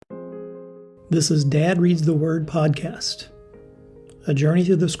This is Dad Reads the Word podcast, a journey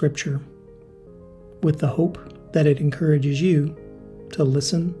through the scripture with the hope that it encourages you to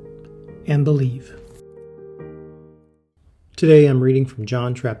listen and believe. Today I'm reading from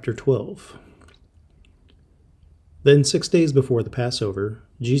John chapter 12. Then 6 days before the Passover,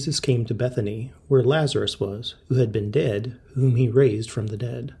 Jesus came to Bethany, where Lazarus was, who had been dead, whom he raised from the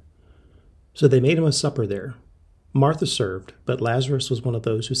dead. So they made him a supper there. Martha served, but Lazarus was one of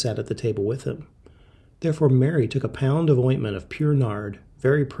those who sat at the table with him. Therefore Mary took a pound of ointment of pure nard,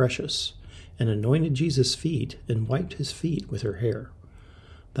 very precious, and anointed Jesus' feet and wiped his feet with her hair.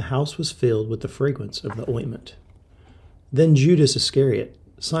 The house was filled with the fragrance of the ointment. Then Judas Iscariot,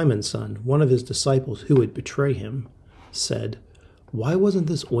 Simon's son, one of his disciples who would betray him, said, "Why wasn't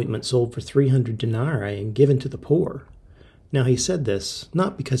this ointment sold for 300 denarii and given to the poor?" Now he said this,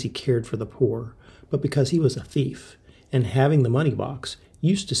 not because he cared for the poor, but because he was a thief, and having the money box,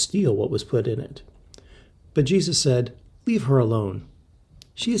 used to steal what was put in it. But Jesus said, "Leave her alone.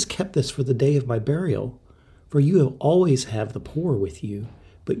 She has kept this for the day of my burial. For you have always have the poor with you,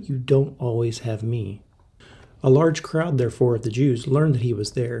 but you don't always have me." A large crowd, therefore, of the Jews learned that he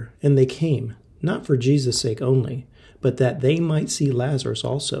was there, and they came, not for Jesus' sake only, but that they might see Lazarus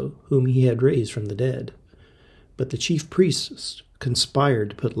also, whom he had raised from the dead. But the chief priests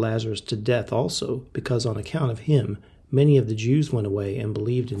conspired to put Lazarus to death also, because on account of him many of the Jews went away and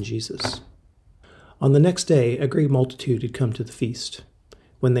believed in Jesus. On the next day a great multitude had come to the feast.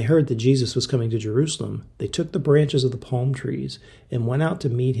 When they heard that Jesus was coming to Jerusalem, they took the branches of the palm trees and went out to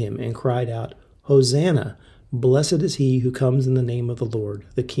meet him and cried out, "Hosanna! Blessed is he who comes in the name of the Lord,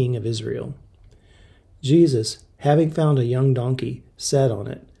 the King of Israel." Jesus, having found a young donkey, sat on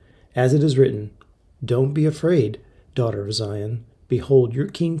it, as it is written, "Don't be afraid, daughter of Zion. Behold, your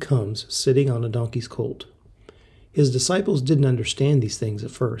king comes, sitting on a donkey's colt." His disciples didn't understand these things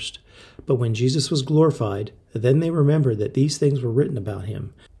at first, but when Jesus was glorified, then they remembered that these things were written about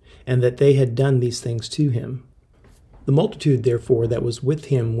him, and that they had done these things to him. The multitude, therefore, that was with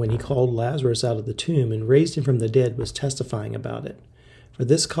him when he called Lazarus out of the tomb and raised him from the dead was testifying about it. For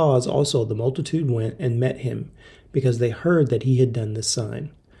this cause also the multitude went and met him, because they heard that he had done this sign.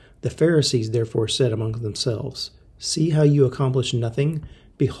 The Pharisees therefore said among themselves, "See how you accomplish nothing?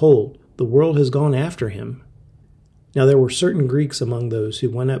 Behold, the world has gone after him." Now there were certain Greeks among those who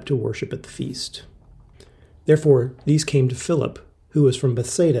went up to worship at the feast. Therefore these came to Philip, who was from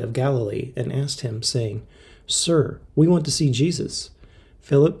Bethsaida of Galilee, and asked him, saying, "Sir, we want to see Jesus."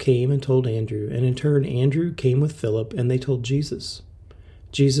 Philip came and told Andrew, and in turn Andrew came with Philip, and they told Jesus.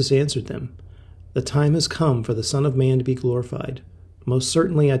 Jesus answered them, "The time has come for the Son of Man to be glorified. Most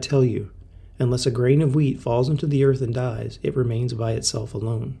certainly I tell you, unless a grain of wheat falls into the earth and dies, it remains by itself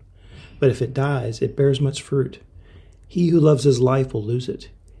alone. But if it dies, it bears much fruit. He who loves his life will lose it.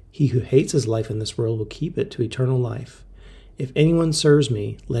 He who hates his life in this world will keep it to eternal life. If anyone serves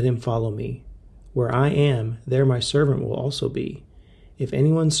me, let him follow me. Where I am, there my servant will also be. If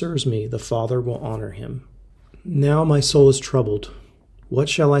anyone serves me, the Father will honor him. Now my soul is troubled. What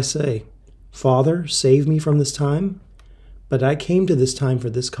shall I say? Father, save me from this time? But I came to this time for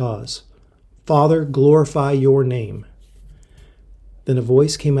this cause. Father, glorify your name." Then a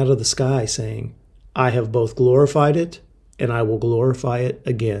voice came out of the sky, saying, "I have both glorified it, and I will glorify it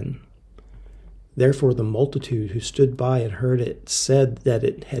again." Therefore the multitude who stood by and heard it said that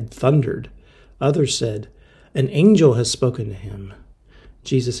it had thundered. Others said, "An angel has spoken to him."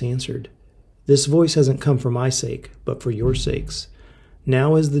 Jesus answered, "This voice hasn't come for my sake, but for your sakes.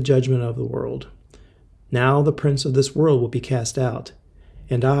 Now is the judgment of the world. Now the prince of this world will be cast out.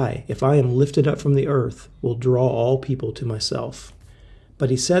 And I, if I am lifted up from the earth, will draw all people to myself." But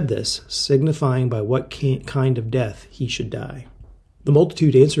he said this, signifying by what kind of death he should die. The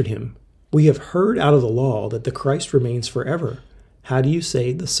multitude answered him, "We have heard out of the law that the Christ remains forever. How do you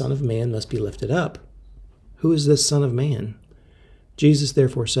say the Son of Man must be lifted up? Who is this Son of Man?" Jesus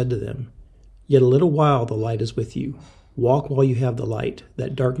therefore said to them, "Yet a little while the light is with you. Walk while you have the light,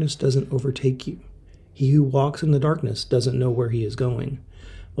 that darkness doesn't overtake you. He who walks in the darkness doesn't know where he is going.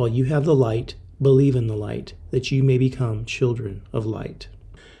 While you have the light, believe in the light, that you may become children of light."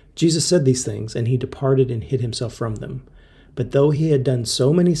 Jesus said these things, and he departed and hid himself from them. But though he had done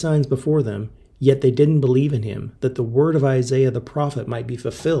so many signs before them, yet they didn't believe in him, that the word of Isaiah the prophet might be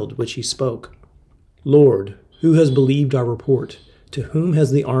fulfilled, which he spoke. "Lord, who has believed our report? To whom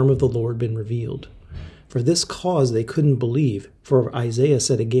has the arm of the Lord been revealed?" For this cause they couldn't believe, for Isaiah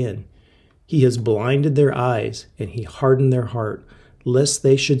said again, "He has blinded their eyes, and he hardened their heart, lest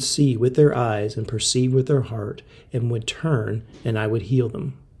they should see with their eyes and perceive with their heart, and would turn, and I would heal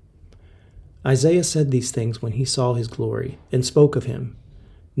them." Isaiah said these things when he saw his glory, and spoke of him.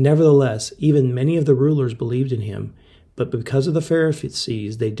 Nevertheless, even many of the rulers believed in him, but because of the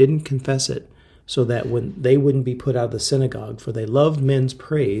Pharisees, they didn't confess it, so that when they wouldn't be put out of the synagogue, for they loved men's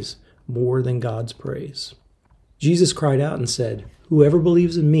praise more than God's praise. Jesus cried out and said, "Whoever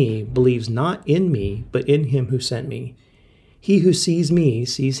believes in me believes not in me, but in him who sent me. He who sees me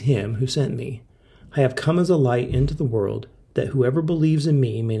sees him who sent me. I have come as a light into the world, that whoever believes in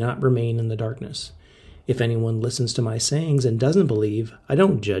me may not remain in the darkness. If anyone listens to my sayings and doesn't believe, I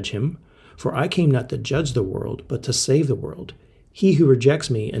don't judge him, for I came not to judge the world, but to save the world. He who rejects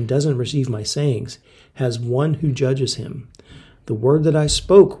me and doesn't receive my sayings has one who judges him. The word that I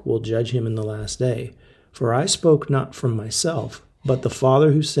spoke will judge him in the last day. For I spoke not from myself, but the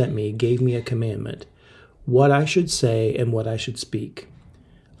Father who sent me gave me a commandment, what I should say and what I should speak.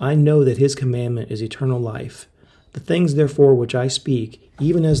 I know that his commandment is eternal life. The things, therefore, which I speak,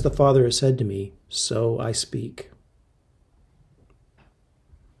 even as the Father has said to me, so I speak."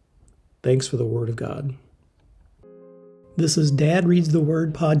 Thanks for the Word of God. This is Dad Reads the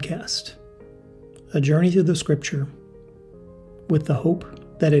Word podcast, a journey through the Scripture, with the hope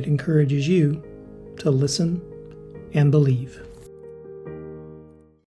that it encourages you to listen and believe.